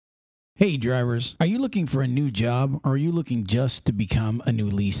Hey drivers, are you looking for a new job or are you looking just to become a new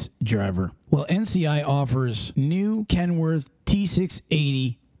lease driver? Well, NCI offers new Kenworth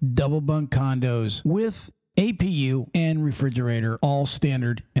T680 double bunk condos with APU and refrigerator, all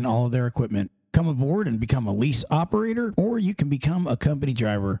standard in all of their equipment. Come aboard and become a lease operator, or you can become a company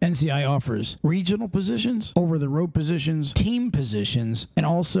driver. NCI offers regional positions, over-the-road positions, team positions, and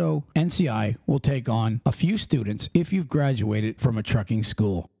also NCI will take on a few students if you've graduated from a trucking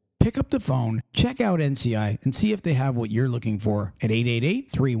school. Pick up the phone, check out NCI, and see if they have what you're looking for at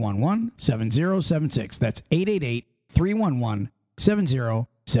 888-311-7076. That's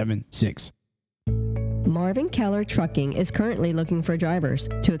 888-311-7076. Marvin Keller Trucking is currently looking for drivers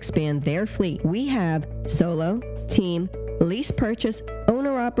to expand their fleet. We have solo, team, lease purchase,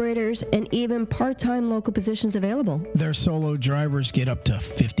 owner-operators, and even part-time local positions available. Their solo drivers get up to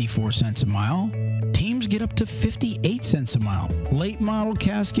 54 cents a mile. Teams get up to 58 cents a mile. Late model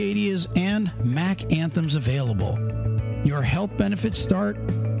Cascadias and Mack Anthems available. Your health benefits start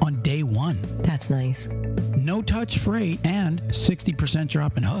on day one. That's nice. No touch freight and 60%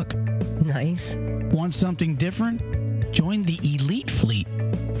 drop and hook. Nice. Want something different? Join the Elite Fleet.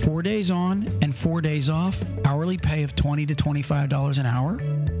 4 days on and 4 days off. Hourly pay of $20 to $25 an hour.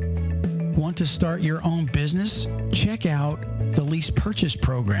 Want to start your own business? Check out the Lease Purchase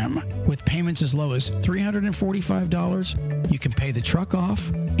Program. With payments as low as $345, you can pay the truck off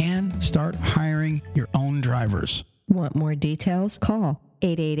and start hiring your own drivers. Want more details? Call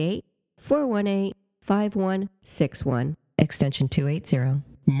 888-418-5161, extension 280.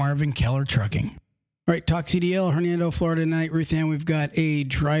 Marvin Keller Trucking. All right, Talk CDL, Hernando, Florida tonight. Ruth Ann, we've got a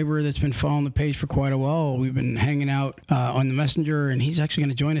driver that's been following the page for quite a while. We've been hanging out on the messenger, and he's actually going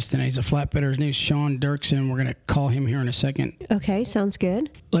to join us tonight. He's a flatbedder. His name's Sean Dirksen. We're going to call him here in a second. Okay, sounds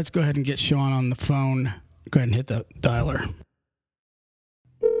good. Let's go ahead and get Sean on the phone. Go ahead and hit the dialer.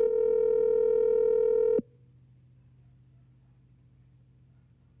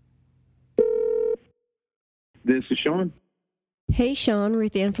 This is Sean. Hey, Sean,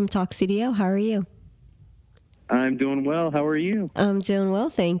 Ruth Ann from Talk CDL. How are you? I'm doing well. How are you? I'm doing well,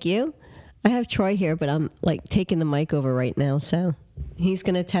 thank you. I have Troy here, but I'm taking the mic over right now, so he's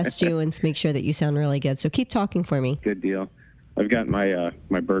going to test you and make sure that you sound really good. So keep talking for me. Good deal. I've got my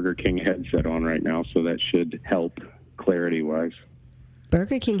my Burger King headset on right now, so that should help clarity-wise.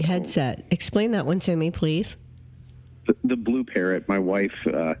 Burger King headset. Explain that one to me, please. The Blue Parrot. My wife,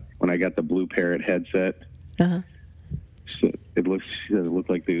 when I got the Blue Parrot headset, so it looked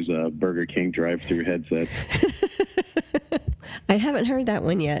like those Burger King drive-through headsets. I haven't heard that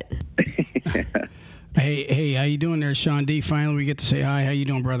one yet. Yeah. Hey, how you doing there, Sean D? Finally, we get to say hi. How you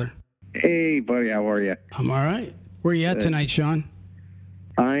doing, brother? Hey, buddy, how are you? I'm all right. Where you at tonight, Sean?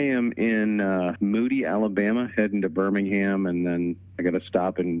 I am in Moody, Alabama, heading to Birmingham, and then I got to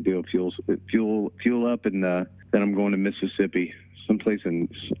stop and do a fuel up, and then I'm going to Mississippi, someplace in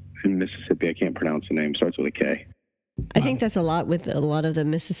Mississippi. I can't pronounce the name. Starts with a K. I think that's a lot with a lot of the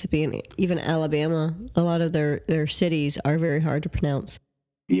Mississippi and even Alabama. A lot of their cities are very hard to pronounce.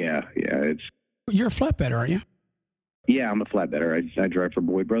 Yeah. You're a flatbedder, aren't you? Yeah, I'm a flatbedder. I drive for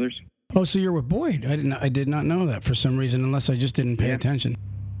Boyd Brothers. Oh, so you're with Boyd. I did not know that for some reason, unless I just didn't pay attention.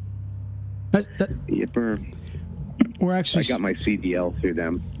 We're actually. I got my CDL through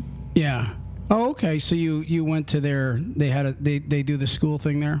them. Yeah. Oh, okay. So you went to they do the school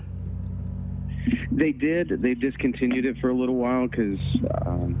thing there? They did. They discontinued it for a little while because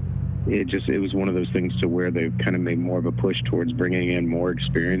it was one of those things to where they kind of made more of a push towards bringing in more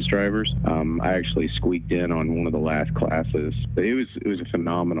experienced drivers. I actually squeaked in on one of the last classes, but it was a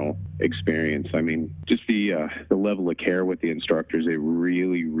phenomenal experience. I mean, just the level of care with the instructors. They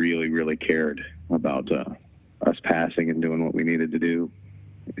really, really, really cared about us passing and doing what we needed to do,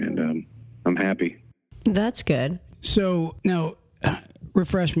 and I'm happy. That's good. So now,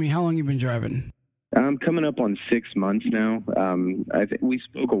 refresh me. How long you been driving? I'm coming up on 6 months now. We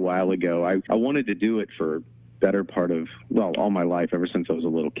spoke a while ago. I wanted to do it for better part of, all my life, ever since I was a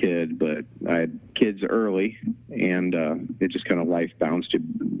little kid, but I had kids early, and it just kind of life bounced you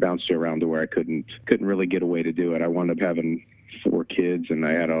around to where I couldn't really get away to do it. I wound up having 4 kids, and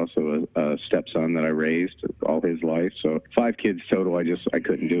I had also a stepson that I raised all his life. So 5 kids total. I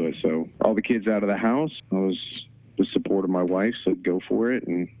couldn't do it. So all the kids out of the house, I was the support of my wife, said go for it,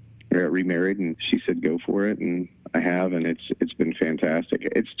 and I got remarried, and she said go for it, and I have, and it's been fantastic.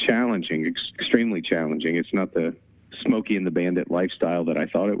 It's challenging, extremely challenging. It's not the Smokey and the Bandit lifestyle that I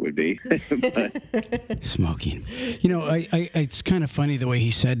thought it would be. But, Smoking. You know, it's kind of funny the way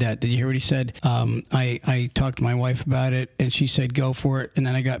he said that. Did you hear what he said? I talked to my wife about it, and she said, go for it. And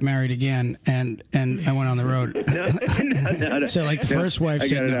then I got married again, and I went on the road. no, So like the first wife I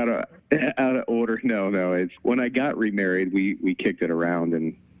said, got it out of order. No. It's when I got remarried, we kicked it around,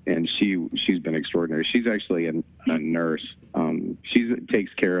 and she's been extraordinary. She's actually a nurse. She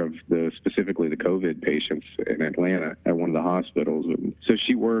takes care of specifically the COVID patients in Atlanta at one of the hospitals. And so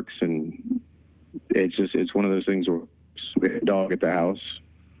she works, and it's one of those things where we had a dog at the house,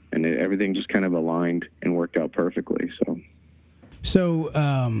 and everything just kind of aligned and worked out perfectly. So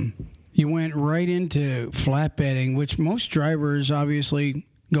you went right into flatbedding, which most drivers obviously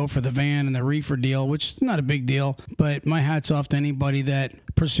go for the van and the reefer deal, which is not a big deal, but my hat's off to anybody that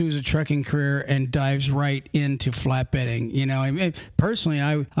pursues a trucking career and dives right into flatbedding. You know, I mean, personally,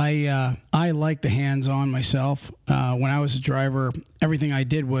 I like the hands-on myself. When I was a driver, everything I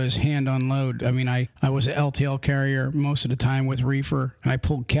did was hand unload. I mean, I was an LTL carrier most of the time with reefer, and I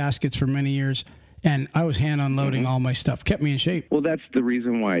pulled caskets for many years. And I was hand unloading all my stuff. Kept me in shape. Well, that's the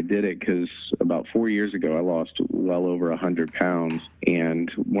reason why I did it, because about 4 years ago, I lost well over 100 pounds.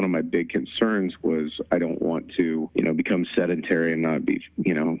 And one of my big concerns was I don't want to, become sedentary and not be,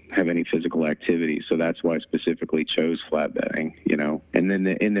 have any physical activity. So that's why I specifically chose flatbedding, And then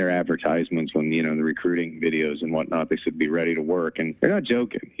in their advertisements, when, the recruiting videos and whatnot, they said be ready to work. And they're not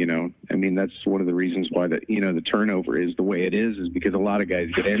joking, I mean, that's one of the reasons why the turnover is the way it is because a lot of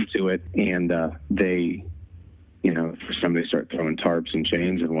guys get into it and, they, first time they start throwing tarps and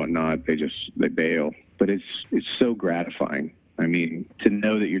chains and whatnot, they bail. But it's so gratifying. I mean, to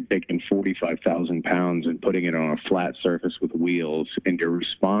know that you're taking 45,000 pounds and putting it on a flat surface with wheels, and you're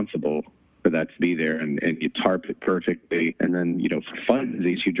responsible for that to be there, and you tarp it perfectly, and then, for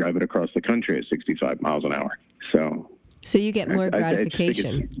funsies, you drive it across the country at 65 miles an hour. So you get more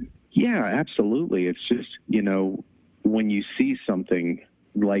gratification. Yeah, absolutely. It's just, when you see something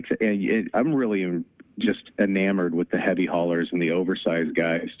like that, I'm really just enamored with the heavy haulers and the oversized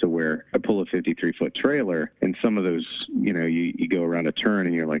guys, to where I pull a 53-foot trailer, and some of those, you go around a turn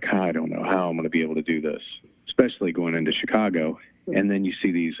and you're like, I don't know how I'm going to be able to do this, especially going into Chicago. And then you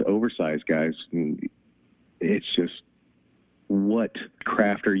see these oversized guys, and it's just, what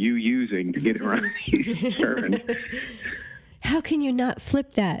craft are you using to get around these turns? How can you not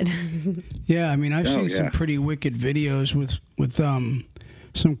flip that? Yeah, I mean, I've seen some pretty wicked videos with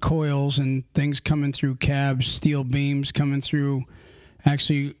some coils and things coming through cabs, steel beams coming through.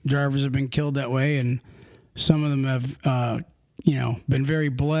 Actually, drivers have been killed that way, and some of them have, been very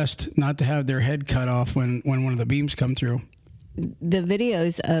blessed not to have their head cut off when one of the beams come through. The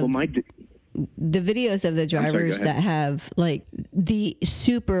videos of the drivers that have like the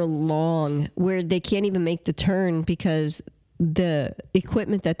super long, where they can't even make the turn because the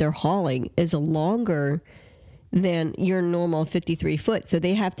equipment that they're hauling is longer than your normal 53 foot. So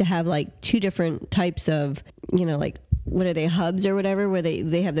they have to have like two different types of, like, what are they, hubs or whatever, where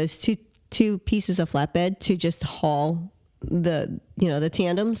they have those two pieces of flatbed to just haul the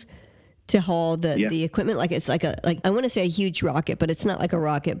tandems, to haul the equipment. Like it's like I want to say a huge rocket, but it's not like a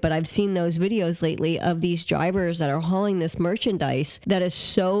rocket. But I've seen those videos lately of these drivers that are hauling this merchandise that is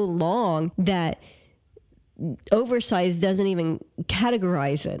so long that oversized doesn't even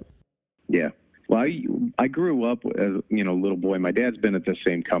categorize it. Yeah. Well, I grew up as a little boy. My dad's been at the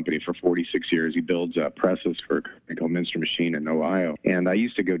same company for 46 years. He builds presses for a company called Minster Machine in Ohio. And I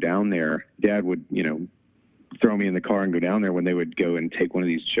used to go down there. Dad would, throw me in the car and go down there when they would go and take one of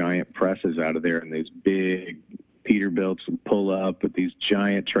these giant presses out of there, and these big Peterbilts would pull up with these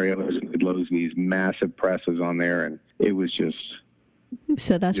giant trailers, and they'd load these massive presses on there. And it was just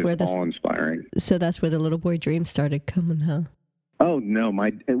awe-inspiring. So that's where the little boy dream started coming, huh? Oh, no.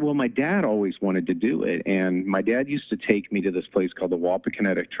 My dad always wanted to do it. And my dad used to take me to this place called the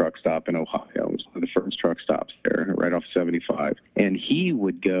Wapakoneta Truck Stop in Ohio. It was one of the first truck stops there, right off 75. And he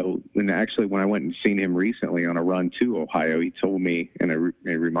would go, and actually when I went and seen him recently on a run to Ohio, he told me, and it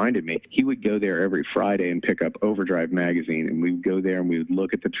reminded me, he would go there every Friday and pick up Overdrive magazine. And we would go there and we would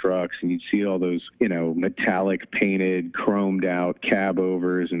look at the trucks, and you'd see all those, metallic painted, chromed out cab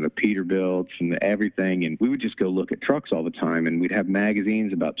overs and the Peterbilts and everything. And we would just go look at trucks all the time, and we'd have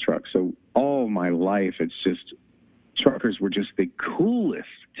magazines about trucks. So all my life, it's just, truckers were just the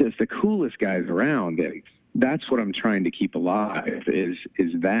coolest guys around. That's what I'm trying to keep alive is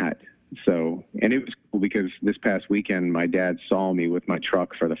that. So, and it was cool because this past weekend, my dad saw me with my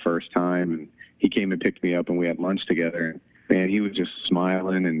truck for the first time, and he came and picked me up, and we had lunch together. And he was just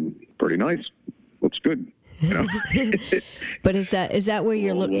smiling and pretty nice. Looks good. You know? But is that where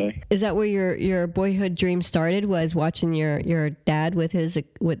you're looking? Is that where your boyhood dream started? Was watching your dad with his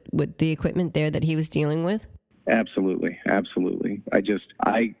with the equipment there that he was dealing with? Absolutely.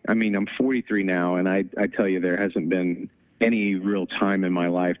 I mean, I'm 43 now, and I tell you, there hasn't been any real time in my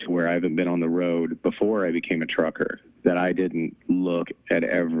life to where I haven't been on the road before I became a trucker that I didn't look at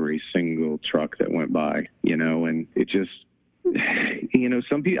every single truck that went by, you know, and it just, you know,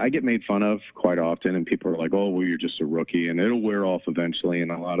 some people, I get made fun of quite often, and people are like, oh, well, you're just a rookie and it'll wear off eventually.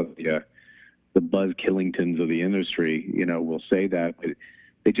 And a lot of the Buzz Killingtons of the industry, you know, will say that, but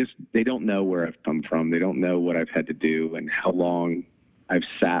they don't know where I've come from. They don't know what I've had to do and how long I've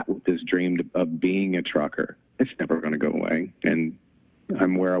sat with this dream of being a trucker. It's never going to go away. And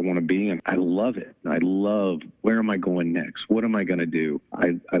I'm where I want to be, and I love it. I love, where am I going next? What am I going to do?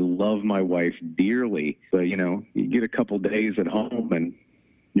 I love my wife dearly, but, you know, you get a couple days at home and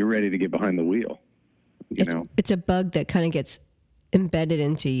you're ready to get behind the wheel. It's a bug that kind of gets embedded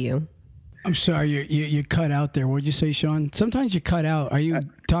into you. I'm sorry, you cut out there. What'd you say, Sean? Sometimes you cut out. Are you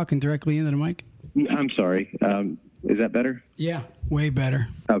talking directly into the mic? I'm sorry. Is that better? Yeah, way better.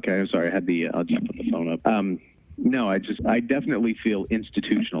 Okay, I'm sorry. I'll just put the phone up. No, I definitely feel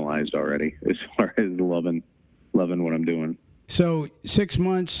institutionalized already as far as loving what I'm doing. So 6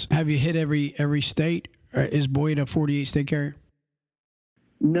 months, have you hit every state? Is Boyd a 48 state carrier?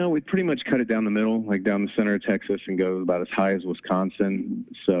 No, we pretty much cut it down the middle, like down the center of Texas, and go about as high as Wisconsin.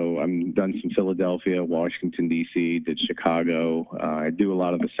 So I'm done some Philadelphia, Washington, D.C., did Chicago. I do a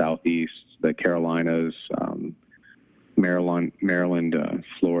lot of the Southeast, the Carolinas, Maryland,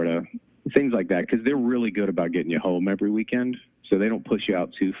 Florida, things like that, because they're really good about getting you home every weekend. So they don't push you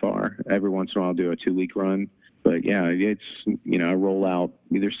out too far. Every once in a while I'll do a 2-week run. But yeah, it's, you know, I roll out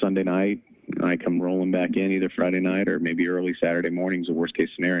either Sunday night, I come rolling back in either Friday night or maybe early Saturday morning's a worst case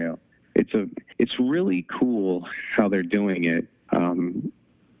scenario. It's really cool how they're doing it.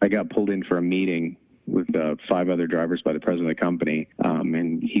 I got pulled in for a meeting with 5 other drivers by the president of the company,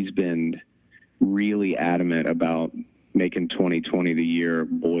 and he's been really adamant about making 2020 the year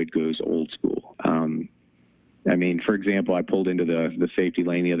Boyd goes old school. I mean, for example, I pulled into the safety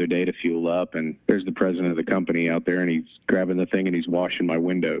lane the other day to fuel up, and there's the president of the company out there, and he's grabbing the thing and he's washing my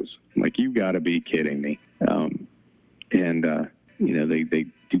windows. I'm like, you got to be kidding me. You know, they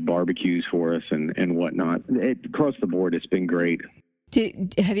do barbecues for us and whatnot. Across the board, it's been great.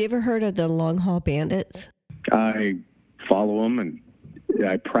 Have you ever heard of the Long Haul Bandits? I follow them, and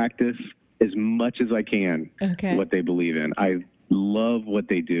I practice as much as I can what they believe in. I love what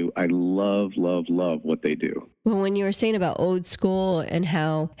they do. I love what they do. Well, when you were saying about old school and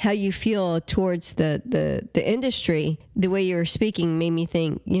how you feel towards the industry, the way you were speaking made me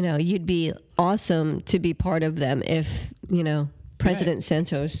think, you know, you'd be awesome to be part of them if, you know, President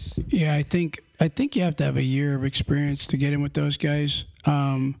Santos. Yeah, I think you have to have a year of experience to get in with those guys.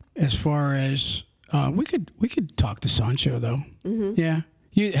 As far as we could talk to Sancho though. Mm-hmm. Yeah.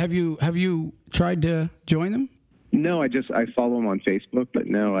 Have you tried to join them? No, I follow them on Facebook, but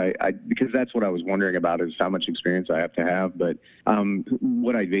no, I because that's what I was wondering about is how much experience I have to have. But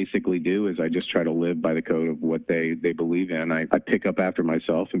what I basically do is I just try to live by the code of what they believe in. I pick up after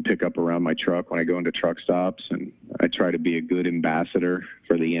myself and pick up around my truck when I go into truck stops, and I try to be a good ambassador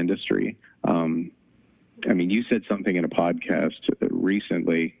for the industry. I mean, you said something in a podcast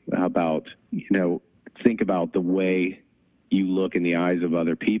recently about, you know, think about the way you look in the eyes of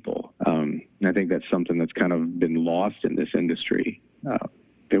other people. I think that's something that's kind of been lost in this industry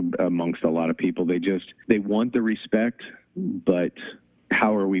amongst a lot of people. They want the respect, but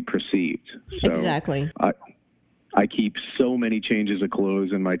how are we perceived? So exactly. I keep so many changes of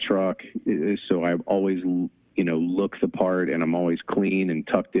clothes in my truck, so I always, you know, look the part, and I'm always clean and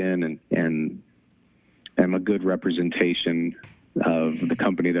tucked in, and I'm a good representation of the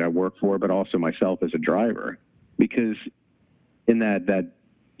company that I work for, but also myself as a driver. Because in that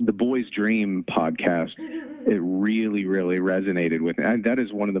the Boys Dream podcast, it really, really resonated with me. That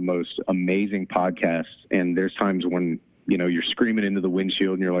is one of the most amazing podcasts. And there's times when, you know, you're screaming into the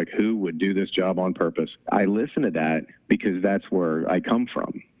windshield and you're like, who would do this job on purpose? I listen to that because that's where I come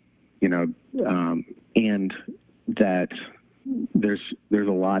from, you know, and that there's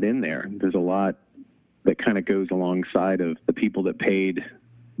a lot in there. There's a lot that kind of goes alongside of the people that paid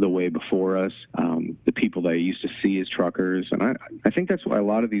the way before us, the people that I used to see as truckers. And I think that's why a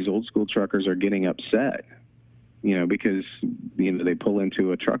lot of these old school truckers are getting upset, you know, because, you know, they pull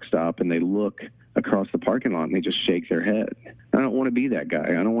into a truck stop and they look across the parking lot and they just shake their head. I don't want to be that guy.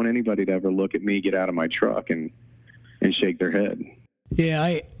 I don't want anybody to ever look at me, get out of my truck and shake their head. Yeah,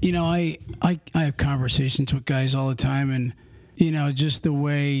 I have conversations with guys all the time, and, you know, just the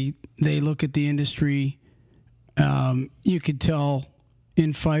way they look at the industry, you could tell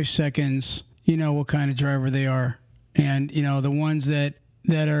in 5 seconds, what kind of driver they are. And, the ones that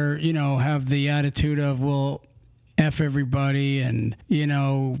are, have the attitude of, well, F everybody. And,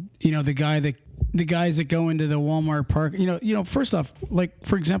 the guys that go into the Walmart park, first off, like,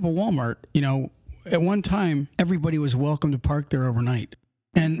 for example, Walmart, at one time, everybody was welcome to park there overnight.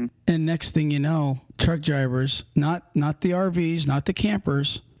 And next thing you know, truck drivers, not the RVs, not the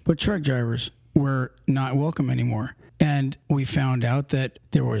campers, but truck drivers were not welcome anymore. And we found out that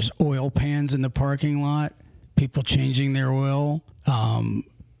there was oil pans in the parking lot, people changing their oil,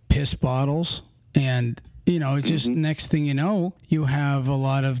 piss bottles, and just next thing you know, you have a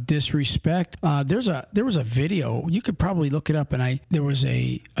lot of disrespect. There was a video, you could probably look it up, and there was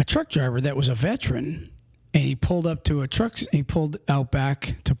a truck driver that was a veteran, and he pulled up to he pulled out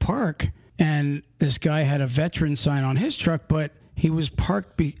back to park, and this guy had a veteran sign on his truck, but he was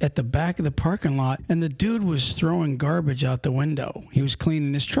parked at the back of the parking lot, and the dude was throwing garbage out the window. He was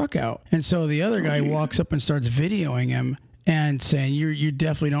cleaning his truck out. And so the other guy walks up and starts videoing him and saying, you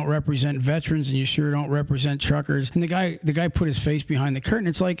definitely don't represent veterans, and you sure don't represent truckers. And the guy put his face behind the curtain.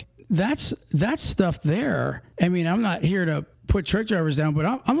 It's like, that's stuff there. I mean, I'm not here to put truck drivers down, but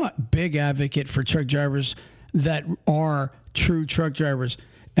I'm a big advocate for truck drivers that are true truck drivers.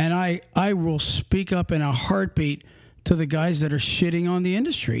 And I will speak up in a heartbeat to the guys that are shitting on the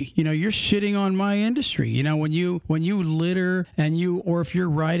industry. You're shitting on my industry. When you litter or if you're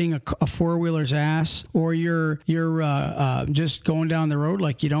riding a four-wheeler's ass, or you're just going down the road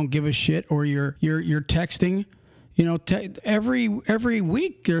like you don't give a shit, or you're texting. Every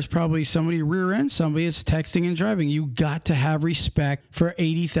week there's probably somebody rear end somebody that's texting and driving. You got to have respect for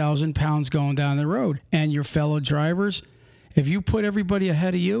 80,000 pounds going down the road and your fellow drivers. If you put everybody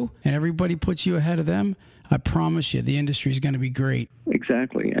ahead of you and everybody puts you ahead of them, I promise you, the industry is going to be great.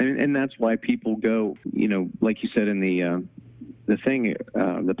 Exactly, and that's why people go. Like you said in the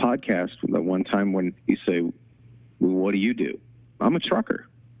podcast, the one time when you say, well, "What do you do?" I'm a trucker.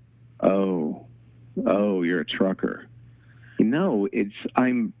 Oh, you're a trucker.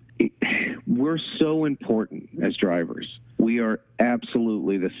 We're so important as drivers. We are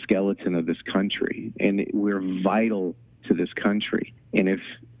absolutely the skeleton of this country, and we're vital to this country. And if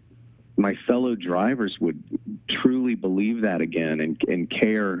my fellow drivers would truly believe that again and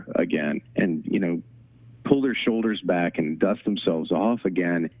care again and, pull their shoulders back and dust themselves off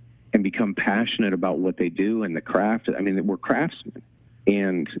again and become passionate about what they do and the craft. I mean, we're craftsmen,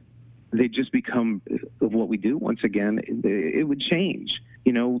 and they just become what we do once again. It would change,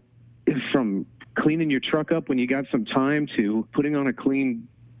 from cleaning your truck up when you got some time to putting on a clean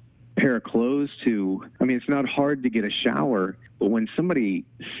pair of clothes to, it's not hard to get a shower, but when somebody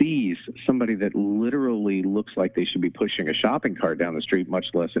sees somebody that literally looks like they should be pushing a shopping cart down the street,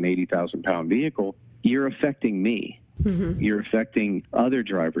 much less an 80,000 pound vehicle, you're affecting me. Mm-hmm. You're affecting other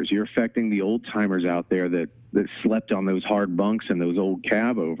drivers. You're affecting the old timers out there that slept on those hard bunks and those old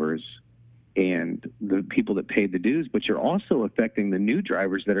cab overs, and the people that paid the dues, but you're also affecting the new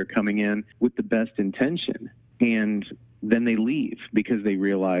drivers that are coming in with the best intention. And then they leave because they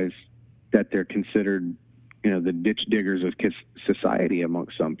realize that they're considered, the ditch diggers of society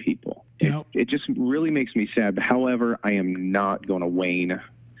amongst some people. Yep. It just really makes me sad. However, I am not going to wane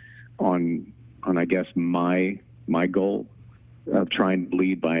on I guess my goal of trying to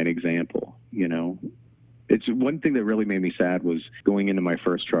lead by an example. It's one thing that really made me sad was going into my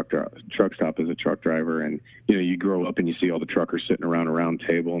first truck stop as a truck driver. And, you grow up and you see all the truckers sitting around a round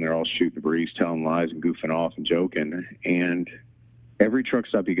table and they're all shooting the breeze, telling lies and goofing off and joking. And every truck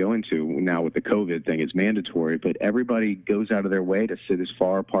stop you go into now with the COVID thing, it's mandatory, but everybody goes out of their way to sit as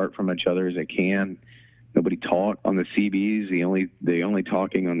far apart from each other as they can. Nobody talk on the CBs. The only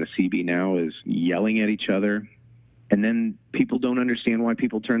talking on the CB now is yelling at each other. And then people don't understand why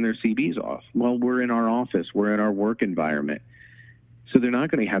people turn their CBs off. Well, we're in our office. We're in our work environment. So they're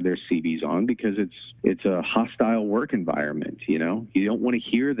not going to have their CBs on because it's a hostile work environment, You don't want to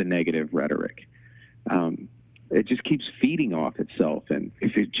hear the negative rhetoric. It just keeps feeding off itself. And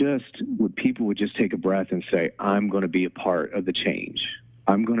if people would just take a breath and say, I'm going to be a part of the change.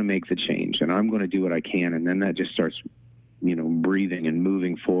 I'm going to make the change, and I'm going to do what I can. And then that just starts, breathing and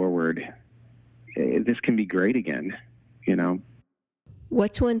moving forward. This can be great again,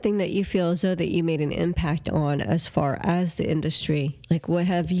 What's one thing that you feel as though that you made an impact on as far as the industry? Like, what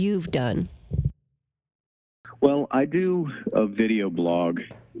have you done? Well, I do a video blog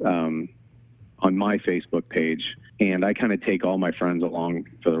on my Facebook page, and I kind of take all my friends along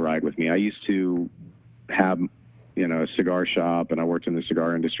for the ride with me. I used to have a cigar shop, and I worked in the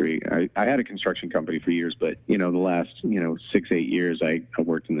cigar industry. I had a construction company for years, but, the last, 6-8 years, I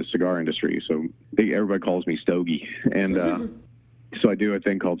worked in the cigar industry. So everybody calls me Stogie. And so I do a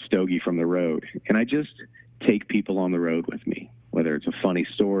thing called Stogie from the Road. And I just take people on the road with me, whether it's a funny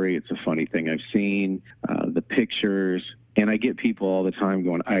story, it's a funny thing I've seen, the pictures. And I get people all the time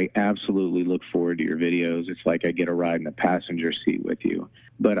going, I absolutely look forward to your videos. It's like I get a ride in the passenger seat with you.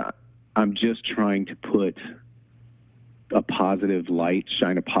 But I'm just trying to put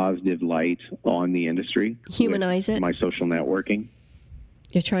shine a positive light on the industry. Humanize it. My social networking.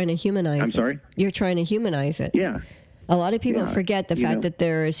 You're trying to humanize it. I'm sorry? You're trying to humanize it. Yeah. A lot of people forget the fact that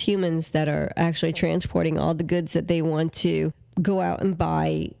there's humans that are actually transporting all the goods that they want to go out and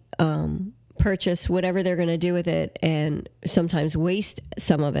buy, purchase whatever they're going to do with it, and sometimes waste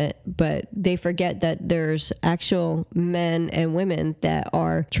some of it. But they forget that there's actual men and women that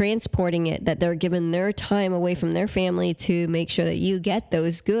are transporting it, that they're giving their time away from their family to make sure that you get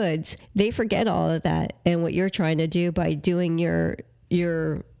those goods. They forget all of that. And what you're trying to do by doing your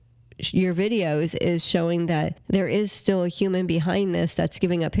videos is showing that there is still a human behind this that's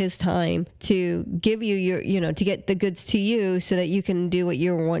giving up his time to give you your, to get the goods to you so that you can do what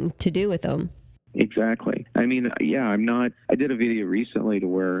you're wanting to do with them. Exactly. I mean, I did a video recently to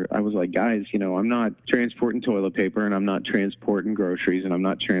where I was like, guys, I'm not transporting toilet paper, and I'm not transporting groceries, and I'm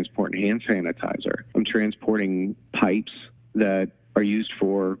not transporting hand sanitizer. I'm transporting pipes that are used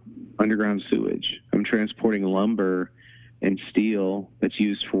for underground sewage. I'm transporting lumber and steel that's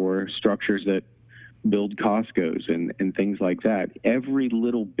used for structures that build Costco's and things like that. Every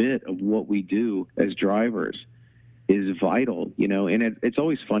little bit of what we do as drivers is vital, and it's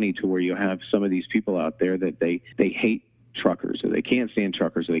always funny to where you have some of these people out there that they hate truckers, or they can't stand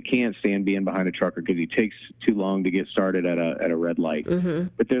truckers, or they can't stand being behind a trucker because he takes too long to get started at a red light. Mm-hmm.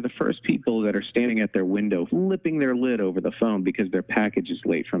 But they're the first people that are standing at their window flipping their lid over the phone because their package is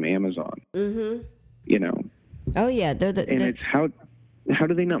late from Amazon. Mm-hmm. Oh yeah, it's how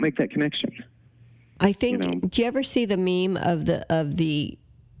do they not make that connection? I think. Do you ever see the meme of the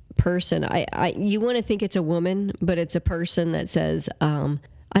person? You want to think it's a woman, but it's a person that says,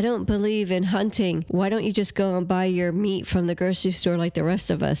 I don't believe in hunting. Why don't you just go and buy your meat from the grocery store like the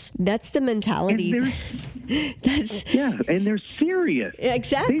rest of us? That's the mentality. And they're serious.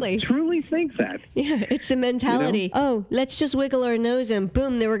 Exactly. They truly think that. Yeah, it's the mentality. Oh, let's just wiggle our nose and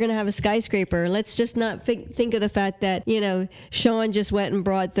boom, then we're going to have a skyscraper. Let's just not think of the fact that, Sean just went and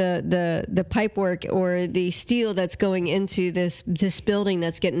brought the pipework or the steel that's going into this building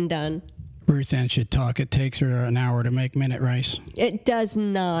that's getting done. Ruth Ann should talk. It takes her an hour to make minute rice. It does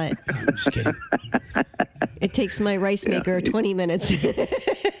not. I'm just kidding. It takes my rice maker 20 minutes.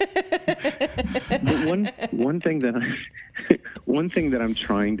 One thing that I'm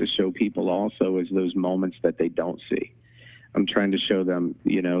trying to show people also is those moments that they don't see. I'm trying to show them,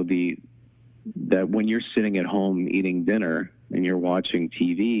 that when you're sitting at home eating dinner and you're watching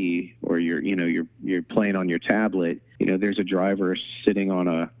TV, or you're playing on your tablet, there's a driver sitting on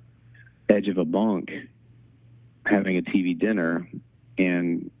a edge of a bunk having a TV dinner,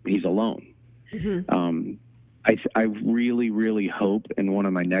 and he's alone. Mm-hmm. I really, really hope, and one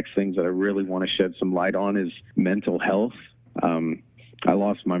of my next things that I really want to shed some light on is mental health. I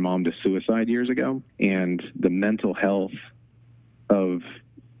lost my mom to suicide years ago, and the mental health of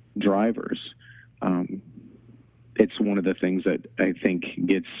drivers, it's one of the things that I think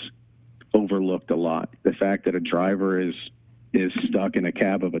gets overlooked a lot. The fact that a driver is stuck in a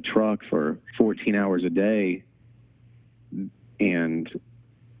cab of a truck for 14 hours a day, and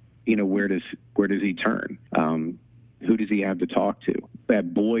where does he turn? Who does he have to talk to?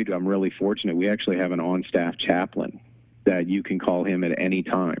 At Boyd, I'm really fortunate. We actually have an on-staff chaplain that you can call him at any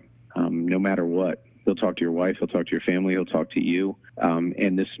time, no matter what. He'll talk to your wife, he'll talk to your family, he'll talk to you,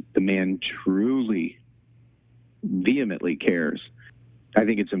 and the man truly, vehemently cares. I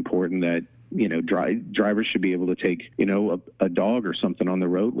think it's important that drivers should be able to take, a dog or something on the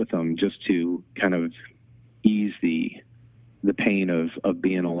road with them just to kind of ease the pain of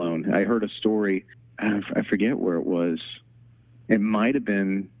being alone. I heard a story, I forget where it was. It might have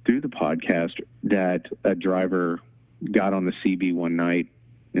been through the podcast, that a driver got on the CB one night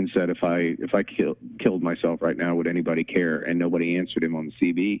and said, if I killed myself right now, would anybody care? And nobody answered him on the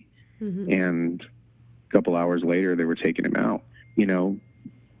CB. Mm-hmm. And a couple hours later, they were taking him out.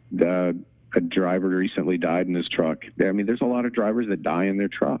 A driver recently died in his truck. I mean, there's a lot of drivers that die in their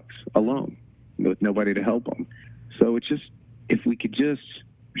trucks alone with nobody to help them. So it's just, if we could just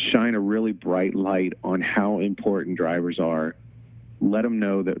shine a really bright light on how important drivers are, let them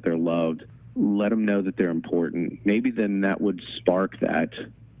know that they're loved, let them know that they're important, maybe then that would spark that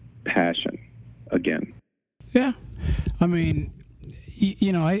passion again. Yeah. I mean,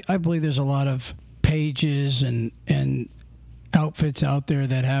 I believe there's a lot of pages and outfits out there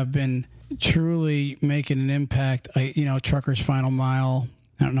that have been truly making an impact. Truckers Final Mile.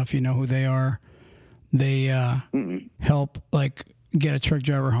 I don't know if you know who they are. They help get a truck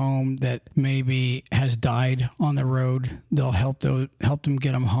driver home that maybe has died on the road. They'll help them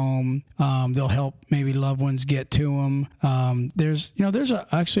get them home. They'll help maybe loved ones get to them. There's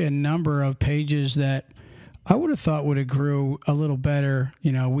actually a number of pages that I would have thought would have grew a little better.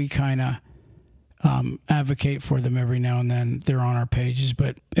 We kind of advocate for them every now and then. They're on our pages,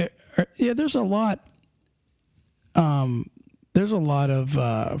 but there's a lot. There's a lot of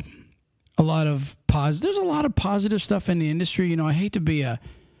positive stuff in the industry. I hate to be a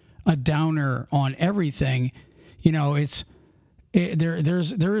downer on everything. There is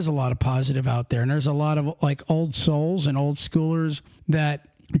a lot of positive out there, and there's a lot of old souls and old schoolers that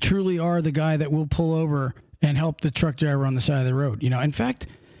truly are the guy that will pull over and help the truck driver on the side of the road. In fact,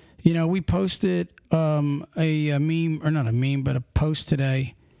 we posted a meme, or not a meme, but a post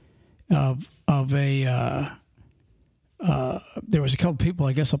today of a. There was a couple people,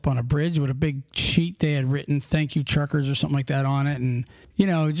 I guess, up on a bridge with a big sheet they had written "Thank you, truckers" or something like that on it, and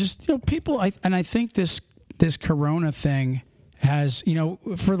people. I think this Corona thing has,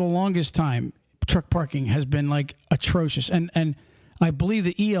 for the longest time, truck parking has been atrocious, and I believe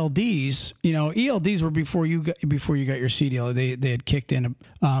the ELDs, ELDs were before you got your CDL. They had kicked in,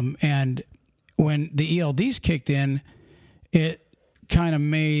 and when the ELDs kicked in, it kind of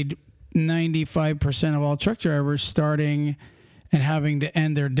made 95% of all truck drivers starting and having to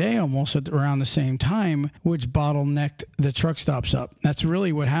end their day almost around the same time, which bottlenecked the truck stops up. That's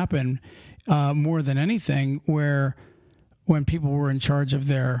really what happened more than anything, where when people were in charge of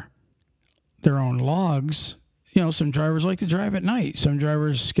their own logs, some drivers like to drive at night. Some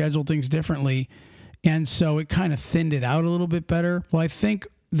drivers schedule things differently. And so it kind of thinned it out a little bit better. Well, I think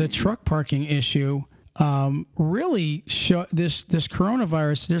the truck parking issue really show this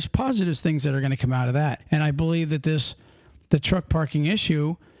coronavirus, there's positive things that are going to come out of that. And I believe that the truck parking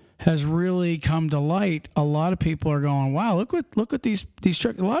issue has really come to light. A lot of people are going, wow, look what these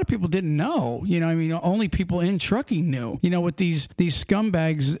truck. A lot of people didn't know. Only people in trucking knew. With these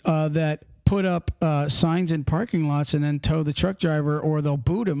scumbags that put up signs in parking lots and then tow the truck driver, or they'll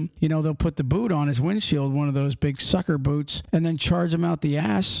boot him. They'll put the boot on his windshield, one of those big sucker boots, and then charge him out the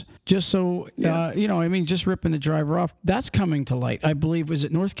ass just so, just ripping the driver off. That's coming to light. I believe, is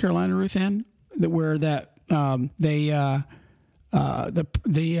it North Carolina, Ruth Ann, where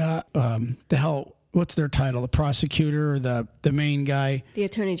what's their title? The prosecutor or the main guy? The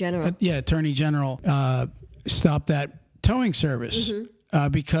Attorney General. Attorney General stopped that towing service. Mm-hmm.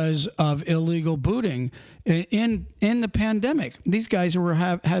 Because of illegal booting in the pandemic. These guys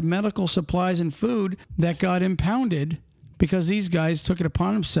had medical supplies and food that got impounded because these guys took it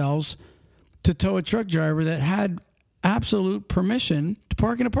upon themselves to tow a truck driver that had absolute permission to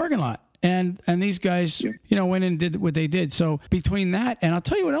park in a parking lot. And these guys, went and did what they did. So between that, and I'll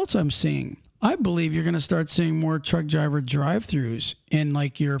tell you what else I'm seeing. I believe you're going to start seeing more truck driver drive-thrus in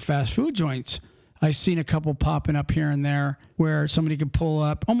your fast food joints. I've seen a couple popping up here and there where somebody could pull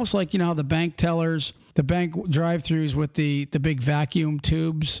up, almost like, how the bank tellers, the bank drive-thrus with the big vacuum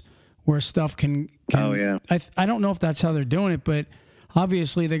tubes where stuff can oh, yeah. I don't know if that's how they're doing it, but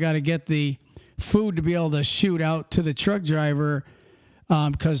obviously they got to get the food to be able to shoot out to the truck driver,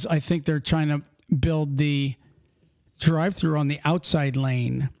 because I think they're trying to build the drive-thru on the outside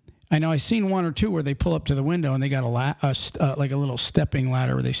lane. I know I've seen one or two where they pull up to the window and they got a little stepping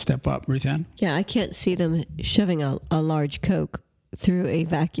ladder where they step up. Ruth Ann? Yeah, I can't see them shoving a large Coke through a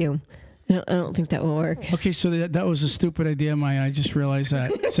vacuum. I don't think that will work. Okay, so that was a stupid idea of mine. I just realized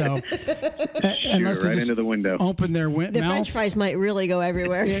that. So unless they right just into the window, open their mouth, the French fries might really go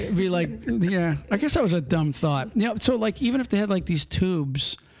everywhere. It'd be I guess that was a dumb thought. Yeah, so even if they had these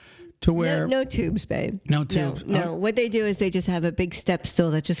tubes. To where no tubes, babe. No tubes. No. What they do is they just have a big step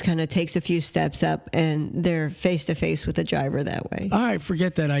stool that just kind of takes a few steps up, and they're face to face with the driver that way. All right,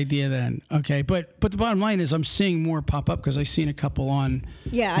 forget that idea then. Okay, but the bottom line is I'm seeing more pop up because I've seen a couple on.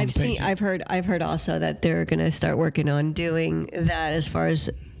 Yeah, I've heard also that they're going to start working on doing that as far as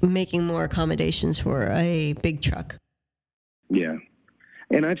making more accommodations for a big truck. Yeah,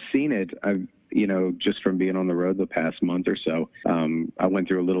 and I've seen it. Just from being on the road the past month or so, I went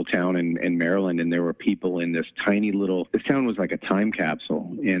through a little town in Maryland, and there were people in this town was like a time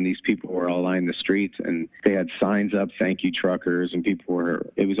capsule, and these people were all lining the streets, and they had signs up, "Thank you, truckers," and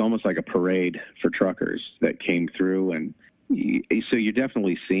it was almost like a parade for truckers that came through, and so you're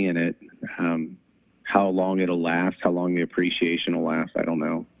definitely seeing it. How long it'll last, how long the appreciation will last, I don't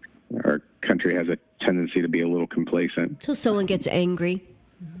know. our country has a tendency to be a little complacent. So someone gets angry.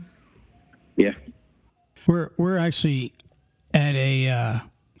 Yeah. We're actually at a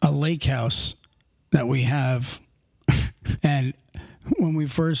lake house that we have, and when we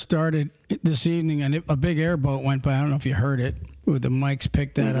first started this evening, and a big airboat went by. I don't know if you heard it. The mics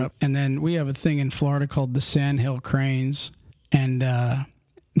picked that up, and then we have a thing in Florida called the Sandhill Cranes, and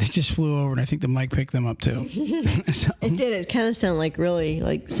they just flew over, and I think the mic picked them up too. So, It did. It kind of sounded like really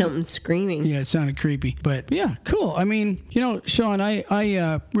like something screaming. yeah, it sounded creepy, but yeah, cool. I mean, Sean,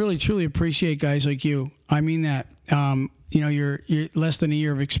 I really truly appreciate guys like you. I mean that. You're less than a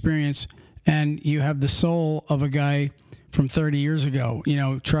year of experience, and you have the soul of a guy from 30 years ago,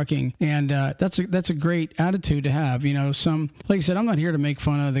 trucking. And that's a great attitude to have. Like I said, I'm not here to make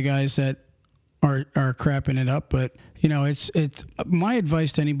fun of the guys that are crapping it up, but it's my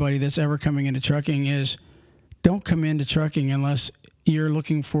advice to anybody that's ever coming into trucking is don't come into trucking unless you're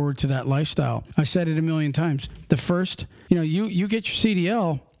looking forward to that lifestyle. I said it a million times. The first, you get your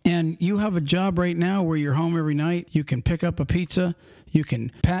CDL and you have a job right now where you're home every night. You can pick up a pizza. You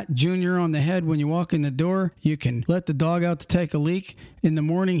can pat Junior on the head when you walk in the door. You can let the dog out to take a leak. In the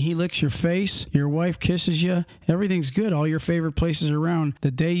morning, he licks your face. Your wife kisses you. Everything's good. All your favorite places are around.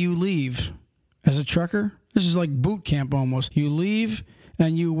 The day you leave as a trucker, this is like boot camp almost. You leave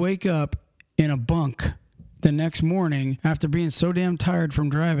and you wake up in a bunk the next morning after being so damn tired from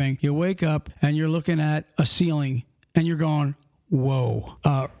driving. You wake up and you're looking at a ceiling and you're going, whoa.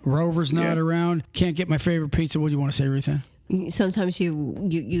 Rover's not around. Can't get my favorite pizza. What do you want to say, Ruthann? Sometimes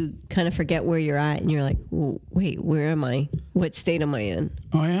you kind of forget where you're at, and you're like, wait, where am I? What state am I in?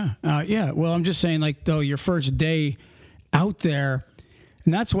 Oh, yeah. Yeah. Well, I'm just saying, though, your first day out there,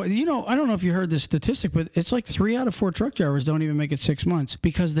 and that's what, I don't know if you heard this statistic, but it's like 3 out of 4 truck drivers don't even make it 6 months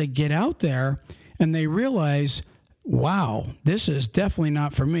because they get out there and they realize, wow, this is definitely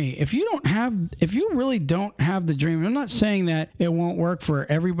not for me. If you really don't have the dream, I'm not saying that it won't work for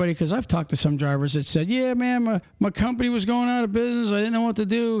everybody, because I've talked to some drivers that said, yeah, man, my company was going out of business. I didn't know what to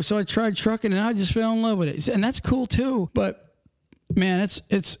do. So I tried trucking and I just fell in love with it. And that's cool too. But man,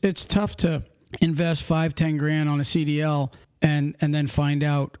 it's tough to invest $5-10 grand on a CDL and then find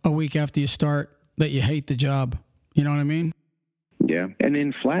out a week after you start that you hate the job. You know what I mean? Yeah. And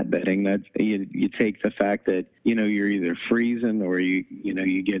in flatbedding, that you take the fact that, you're either freezing or you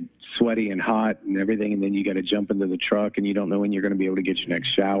get sweaty and hot and everything, and then you got to jump into the truck and you don't know when you're going to be able to get your next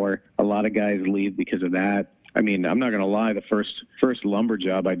shower. A lot of guys leave because of that. I mean, I'm not going to lie. The first lumber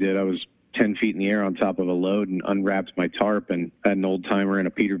job I did, I was 10 feet in the air on top of a load and unwrapped my tarp, and had an old timer and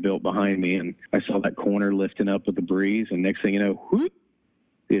a Peterbilt behind me, and I saw that corner lifting up with the breeze, and next thing you know, whoop,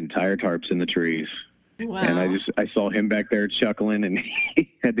 the entire tarp's in the trees. Wow. And I saw him back there chuckling, and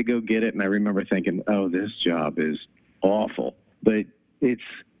he had to go get it. And I remember thinking, oh, this job is awful. But it's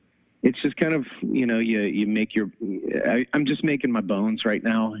just kind of, you make I'm just making my bones right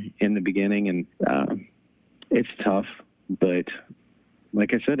now in the beginning, and it's tough. But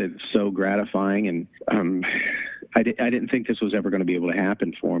like I said, it's so gratifying. And I didn't think this was ever going to be able to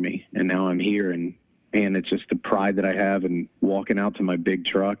happen for me. And now I'm here, and it's just the pride that I have in walking out to my big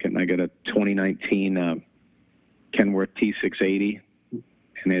truck, and I got a 2019 Kenworth T680,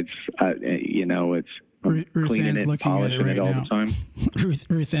 and it's cleaning it, polishing it all the time.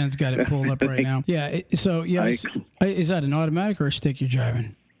 Ruthann's got it pulled up right now. Yeah. Is that an automatic or a stick you're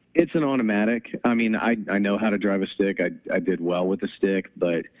driving? It's an automatic. I mean, I know how to drive a stick. I did well with the stick,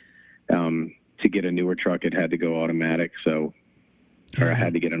 but to get a newer truck, it had to go automatic. So. Or I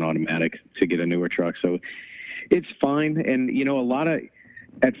had to get an automatic to get a newer truck. So it's fine. And,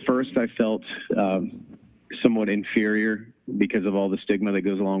 at first I felt somewhat inferior because of all the stigma that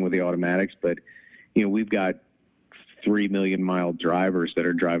goes along with the automatics. But, we've got 3 million mile drivers that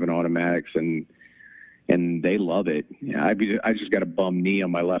are driving automatics, and they love it. I just got a bum knee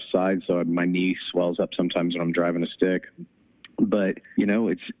on my left side, so my knee swells up sometimes when I'm driving a stick. But,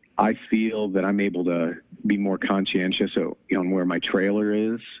 I feel that I'm able to be more conscientious on where my trailer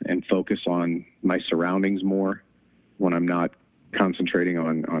is and focus on my surroundings more when I'm not concentrating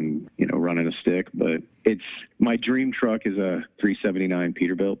on running a stick. But my dream truck is a 379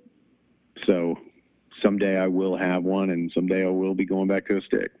 Peterbilt. So someday I will have one, and someday I will be going back to a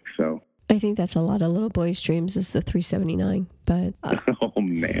stick. So I think that's a lot of little boys' dreams, is the 379. But oh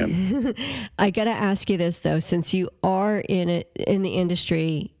man, I got to ask you this though, since you are in the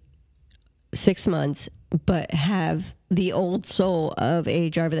industry 6 months, but have the old soul of a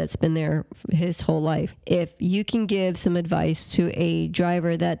driver that's been there his whole life. If you can give some advice to a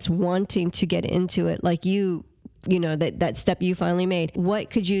driver that's wanting to get into it, like that step you finally made, what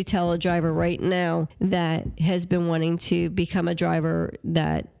could you tell a driver right now that has been wanting to become a driver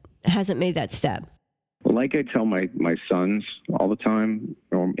that hasn't made that step? Like I tell my sons all the time,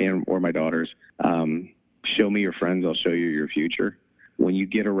 or my daughters, show me your friends, I'll show you your future. When you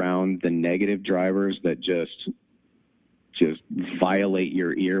get around the negative drivers that just violate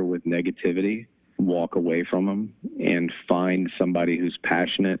your ear with negativity, walk away from them and find somebody who's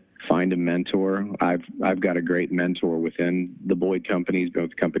passionate. Find a mentor. I've got a great mentor within the Boyd company. He's been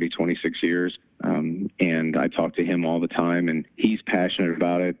with the company 26 years, and I talk to him all the time, and he's passionate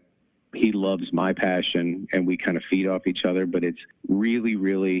about it. He loves my passion, and we kind of feed off each other, but it's really,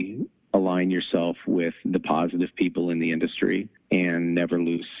 really align yourself with the positive people in the industry and never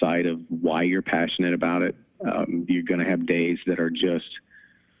lose sight of why you're passionate about it. You're going to have days that are just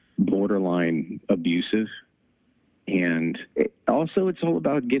borderline abusive. And it's all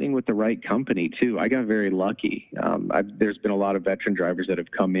about getting with the right company, too. I got very lucky. There's been a lot of veteran drivers that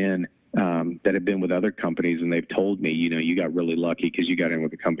have come in that have been with other companies, and they've told me, you got really lucky because you got in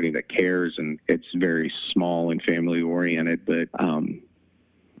with a company that cares, and it's very small and family-oriented. But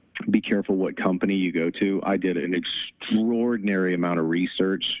be careful what company you go to. I did an extraordinary amount of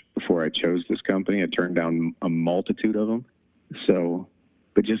research before I chose this company. I turned down a multitude of them.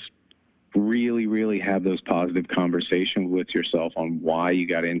 But just really, really have those positive conversations with yourself on why you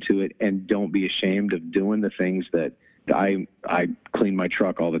got into it, and don't be ashamed of doing the things that I clean my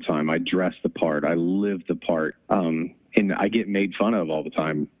truck all the time. I dress the part. I live the part. And I get made fun of all the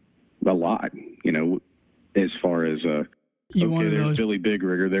time, a lot, as far as there's Billy Big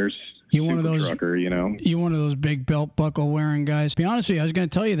Rigger, there's Super Trucker, You one of those big belt buckle wearing guys. To be honest with you, I was going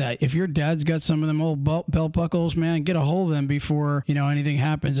to tell you that. If your dad's got some of them old belt buckles, man, get a hold of them before, anything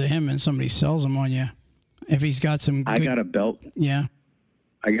happens to him and somebody sells them on you. If he's got some good... I got a belt. Yeah.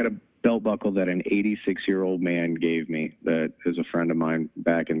 I got a belt buckle that an 86-year-old man gave me that is a friend of mine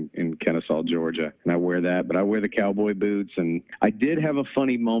back in Kennesaw, Georgia. And I wear that, but I wear the cowboy boots. And I did have a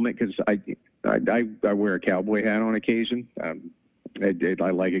funny moment because I wear a cowboy hat on occasion. I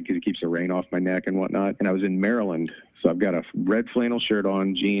like it because it keeps the rain off my neck and whatnot. And I was in Maryland, so I've got a red flannel shirt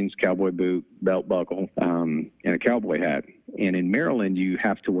on, jeans, cowboy boot, belt buckle, and a cowboy hat. And in Maryland, you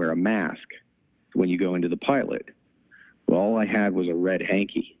have to wear a mask when you go into the pilot. Well, all I had was a red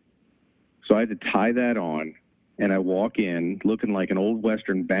hanky. So I had to tie that on, and I walk in looking like an old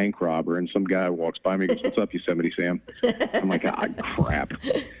Western bank robber, and some guy walks by me and goes, "What's up, Yosemite Sam?" I'm like, crap.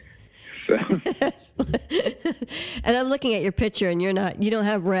 So. And I'm looking at your picture, and you don't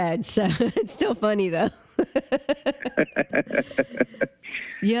have red, so it's still funny though.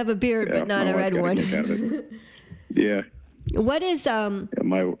 You have a beard, but not a red one. Yeah. What is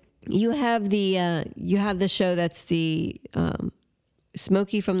you have the show that's the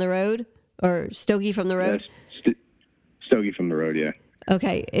Smokey from the Road or Stogie from the Road? Stogie from the Road, yeah.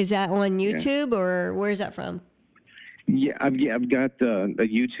 Okay, is that on YouTube or where's that from? Yeah, I've got a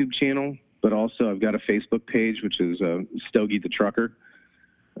YouTube channel, but also I've got a Facebook page, which is Stogie the Trucker.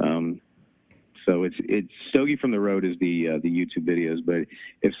 So it's Stogie from the Road is the YouTube videos, but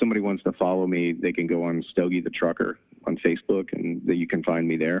if somebody wants to follow me, they can go on Stogie the Trucker on Facebook, and you can find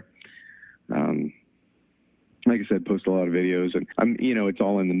me there. Like I said, post a lot of videos, and I'm, it's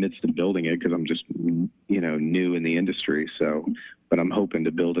all in the midst of building it because I'm just, new in the industry. So, but I'm hoping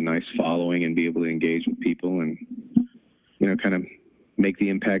to build a nice following and be able to engage with people and, kind of make the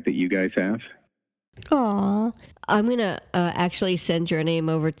impact that you guys have. Aw. I'm going to actually send your name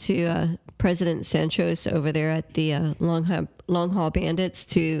over to President Santos over there at the Long Haul Bandits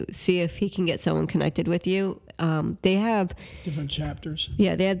to see if he can get someone connected with you. They have different chapters.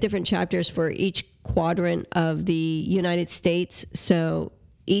 Yeah, they have different chapters for each quadrant of the United States. So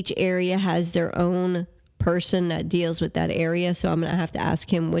each area has their own person that deals with that area. So I'm going to have to ask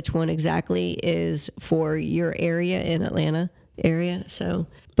him which one exactly is for your area in Atlanta area. So,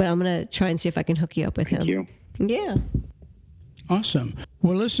 but I'm going to try and see if I can hook you up with him. Thank you. Yeah. Awesome.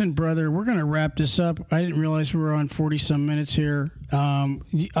 Well, listen, brother, we're going to wrap this up. I didn't realize we were on 40-some minutes here. I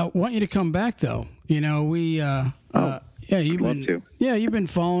want you to come back, though. You've been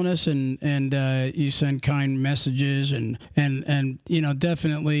following us, and you send kind messages, and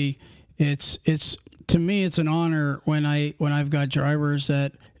definitely, it's to me, it's an honor when I've got drivers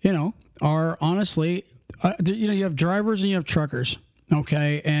that are honestly, you have drivers and you have truckers.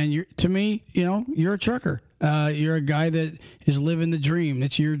 Okay. And to me, you're a trucker. You're a guy that is living the dream.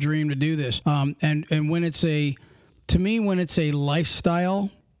 It's your dream to do this. And when it's when it's a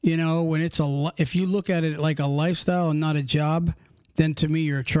lifestyle, if you look at it like a lifestyle and not a job, then to me,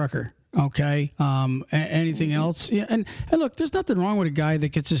 you're a trucker. Okay. Anything else? Yeah. And look, there's nothing wrong with a guy that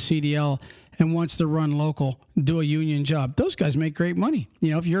gets a CDL and wants to run local, do a union job. Those guys make great money.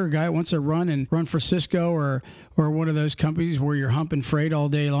 You know, if you're a guy that wants to run for Cisco or one of those companies where you're humping freight all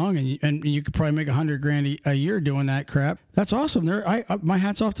day long, and you could probably make $100,000 a year doing that crap. That's awesome. My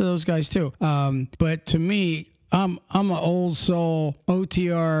hat's off to those guys too. But to me, I'm an old soul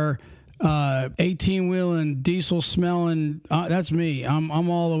OTR. 18-wheeling, diesel smelling. That's me. I'm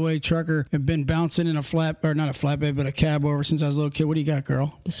all the way trucker. I've been bouncing in not a flatbed, but a cab over since I was a little kid. What do you got,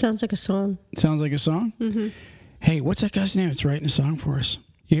 girl? It sounds like a song. Sounds like a song? Mm-hmm. Hey, what's that guy's name that's writing a song for us?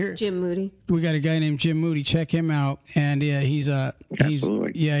 You hear? Jim Moody. We got a guy named Jim Moody. Check him out. And yeah, he's a guy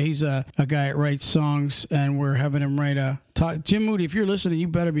that writes songs, and we're having him write a talk. Jim Moody, if you're listening, you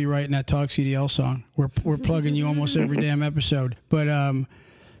better be writing that Talk CDL song. We're plugging you almost every damn episode. But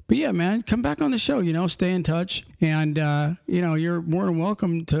yeah, man, come back on the show, stay in touch. And, you're more than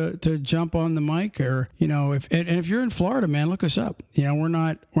welcome to jump on the mic or, if you're in Florida, man, look us up. We're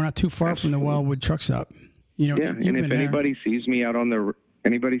not too far from the Wildwood Truck Stop. And if anybody sees me out on the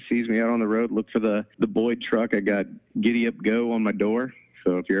road, look for the Boyd truck. I got Giddy Up Go on my door.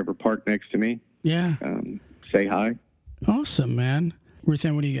 So if you're ever parked next to me, say hi. Awesome, man. Ruth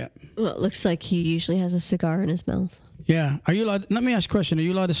Ann, what do you got? Well, it looks like he usually has a cigar in his mouth. Yeah. Are you allowed? Let me ask a question. Are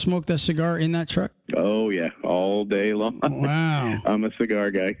you allowed to smoke that cigar in that truck? Oh yeah, all day long. Wow. I'm a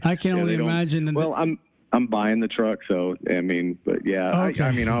cigar guy. I can only imagine. Well, I'm buying the truck, so but yeah,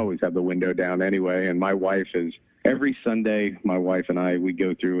 okay. I always have the window down anyway. And my wife is every Sunday. My wife and we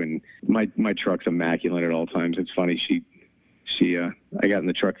go through, and my truck's immaculate at all times. It's funny. I got in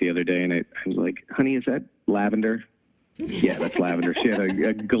the truck the other day, and I was like, "Honey, is that lavender?" Yeah, that's lavender. She had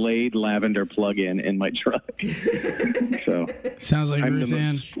a Glade lavender plug-in in my truck. So sounds like Ruth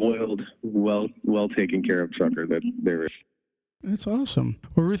Ann. Spoiled, well taken care of trucker that there is. That's awesome.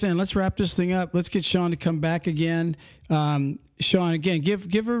 Well, Ruth Ann, let's wrap this thing up. Let's get Sean to come back again. Sean, again, give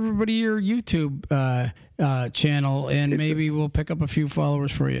everybody your YouTube channel, and maybe we'll pick up a few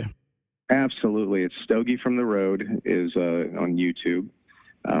followers for you. Absolutely. It's Stogie from the Road is on YouTube,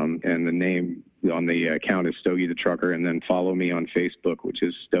 and the name on the account is Stogie the Trucker, and then follow me on Facebook, which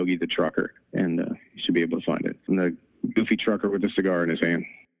is Stogie the Trucker, and you should be able to find it. I'm the goofy trucker with a cigar in his hand.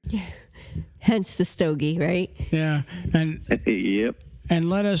 Hence the Stogie, right? Yeah, and yep. And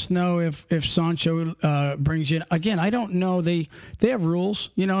let us know if Sancho brings you in. Again, I don't know. They have rules,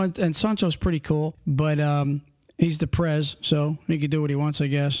 and Sancho's pretty cool, but he's the prez, so he can do what he wants, I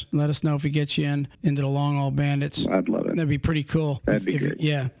guess. Let us know if he gets you into the Long Haul Bandits. I'd love it. That'd be pretty cool. That'd be great.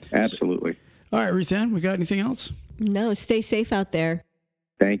 Yeah. Absolutely. All right, Ruth Ann, we got anything else? No, stay safe out there.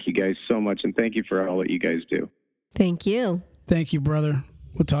 Thank you guys so much, and thank you for all that you guys do. Thank you. Thank you, brother.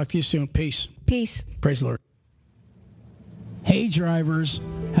 We'll talk to you soon. Peace. Peace. Praise the Lord. Hey, drivers.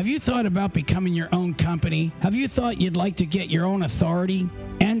 Have you thought about becoming your own company? Have you thought you'd like to get your own authority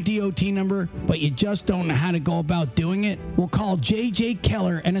and DOT number, but you just don't know how to go about doing it? Well, call J.J.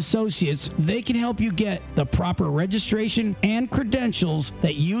 Keller and Associates. They can help you get the proper registration and credentials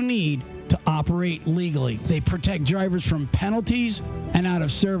that you need to operate legally. They protect drivers from penalties and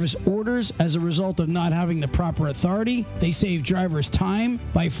out-of-service orders as a result of not having the proper authority. They save drivers time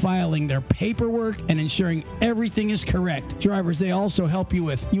by filing their paperwork and ensuring everything is correct. Drivers, they also help you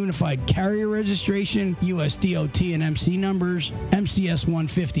with unified carrier registration, US DOT and MC numbers, MCS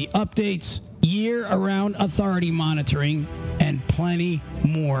 150 updates, year-around authority monitoring, and plenty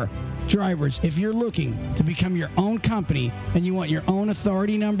more. Drivers, if you're looking to become your own company and you want your own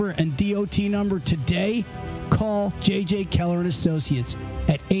authority number and DOT number today, call J.J. Keller and Associates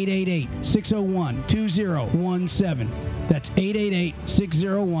at 888-601-2017. That's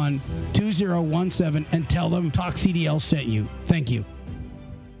 888-601-2017 and tell them Talk CDL sent you. Thank you.